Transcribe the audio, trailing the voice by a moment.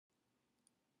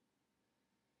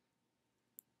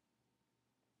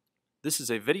This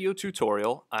is a video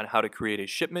tutorial on how to create a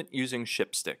shipment using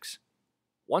ShipSticks.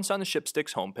 Once on the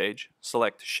ShipSticks homepage,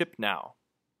 select Ship Now.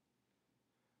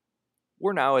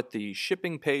 We're now at the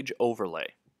shipping page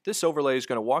overlay. This overlay is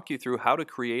going to walk you through how to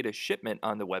create a shipment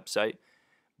on the website,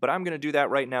 but I'm going to do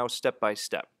that right now step by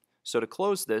step. So to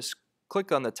close this,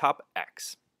 click on the top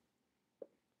X.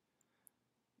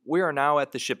 We are now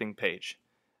at the shipping page.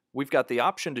 We've got the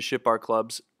option to ship our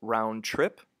clubs round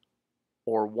trip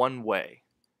or one way.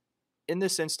 In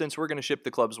this instance, we're going to ship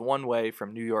the clubs one way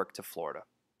from New York to Florida.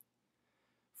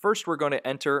 First, we're going to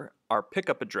enter our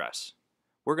pickup address.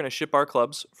 We're going to ship our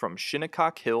clubs from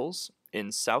Shinnecock Hills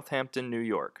in Southampton, New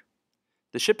York.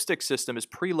 The ShipSticks system is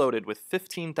preloaded with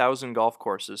 15,000 golf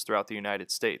courses throughout the United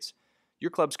States.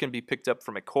 Your clubs can be picked up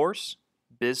from a course,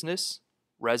 business,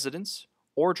 residence,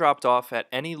 or dropped off at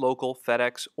any local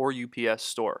FedEx or UPS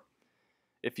store.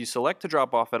 If you select to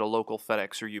drop off at a local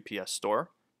FedEx or UPS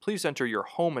store, please enter your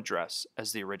home address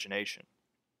as the origination.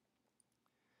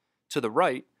 To the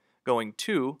right, going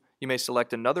to, you may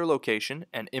select another location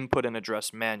and input an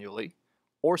address manually,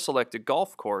 or select a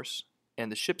golf course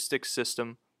and the ShipSticks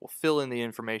system will fill in the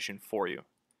information for you.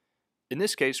 In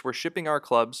this case, we're shipping our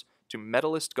clubs to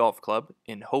Medalist Golf Club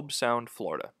in Hobe Sound,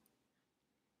 Florida.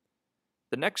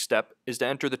 The next step is to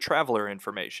enter the traveler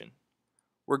information.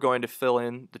 We're going to fill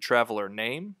in the traveler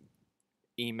name,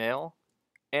 email,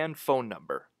 and phone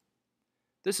number.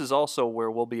 This is also where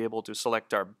we'll be able to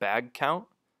select our bag count,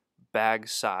 bag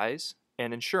size,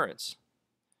 and insurance.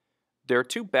 There are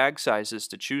two bag sizes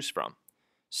to choose from.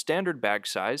 Standard bag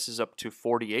size is up to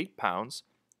 48 pounds,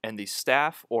 and the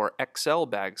staff or XL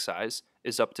bag size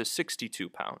is up to 62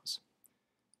 pounds.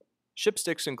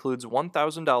 ShipSticks includes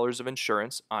 $1,000 of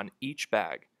insurance on each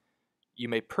bag. You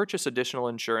may purchase additional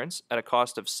insurance at a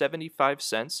cost of 75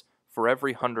 cents for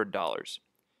every $100.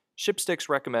 ShipSticks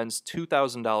recommends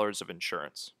 $2,000 of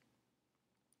insurance.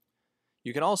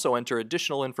 You can also enter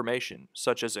additional information,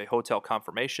 such as a hotel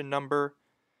confirmation number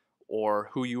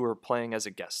or who you are playing as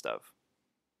a guest of.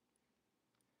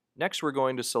 Next, we're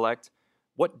going to select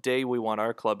what day we want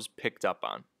our clubs picked up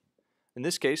on. In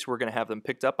this case, we're going to have them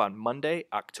picked up on Monday,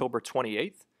 October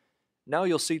 28th. Now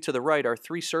you'll see to the right are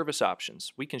three service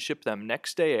options. We can ship them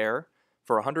next day air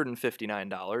for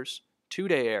 $159,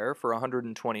 two-day air for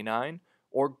 $129,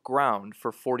 or ground for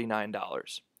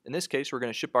 $49. In this case, we're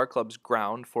going to ship our clubs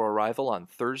ground for arrival on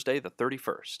Thursday the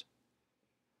 31st.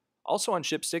 Also on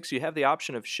ShipSticks, you have the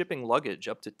option of shipping luggage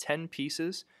up to 10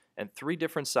 pieces, and 3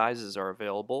 different sizes are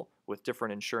available with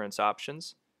different insurance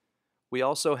options. We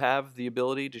also have the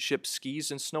ability to ship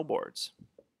skis and snowboards.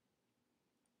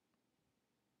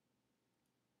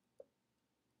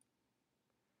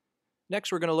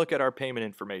 Next, we're going to look at our payment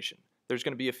information. There's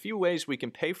going to be a few ways we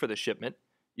can pay for the shipment.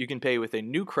 You can pay with a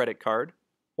new credit card,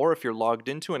 or if you're logged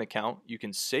into an account, you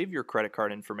can save your credit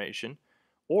card information,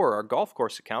 or our golf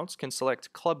course accounts can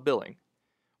select Club Billing.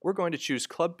 We're going to choose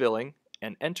Club Billing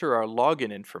and enter our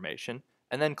login information,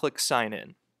 and then click Sign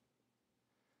In.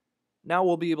 Now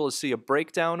we'll be able to see a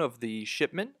breakdown of the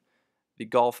shipment, the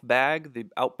golf bag, the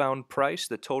outbound price,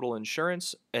 the total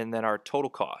insurance, and then our total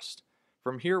cost.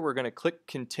 From here, we're going to click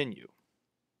Continue.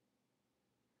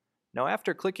 Now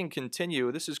after clicking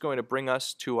Continue, this is going to bring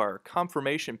us to our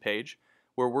confirmation page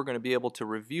where we're going to be able to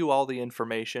review all the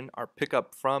information, our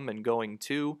pickup from and going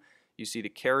to. You see the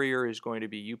carrier is going to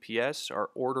be UPS, our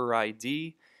order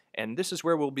ID, and this is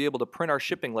where we'll be able to print our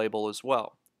shipping label as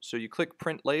well. So you click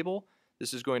Print Label.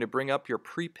 This is going to bring up your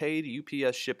prepaid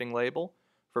UPS shipping label.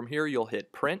 From here you'll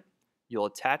hit Print. You'll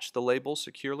attach the label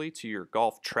securely to your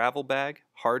golf travel bag,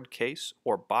 hard case,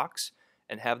 or box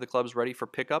and have the clubs ready for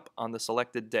pickup on the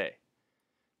selected day.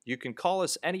 You can call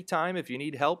us anytime if you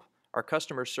need help. Our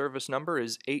customer service number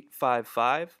is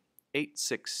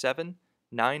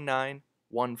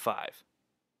 855-867-9915.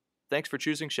 Thanks for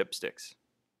choosing ShipSticks.